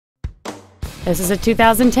This is a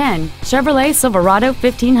 2010 Chevrolet Silverado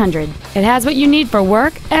 1500. It has what you need for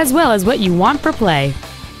work as well as what you want for play.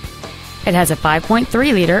 It has a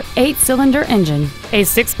 5.3-liter 8-cylinder engine, a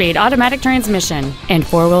 6-speed automatic transmission, and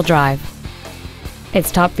 4-wheel drive.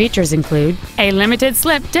 Its top features include a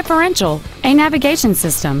limited-slip differential, a navigation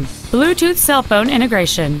system, Bluetooth cell phone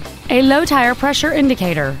integration, a low tire pressure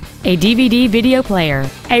indicator, a DVD video player,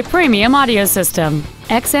 a premium audio system,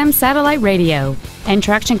 XM satellite radio, and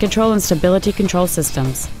traction control and stability control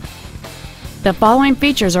systems. The following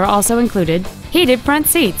features are also included: heated front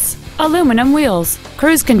seats, aluminum wheels,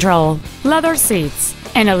 cruise control, leather seats,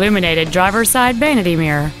 an illuminated driver's side vanity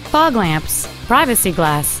mirror, fog lamps, privacy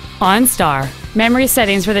glass, OnStar, memory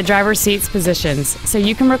settings for the driver's seat's positions, so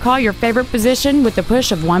you can recall your favorite position with the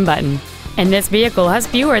push of one button. And this vehicle has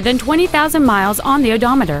fewer than 20,000 miles on the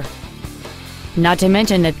odometer. Not to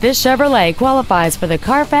mention that this Chevrolet qualifies for the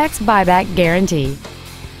Carfax buyback guarantee.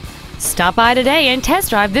 Stop by today and test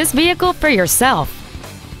drive this vehicle for yourself.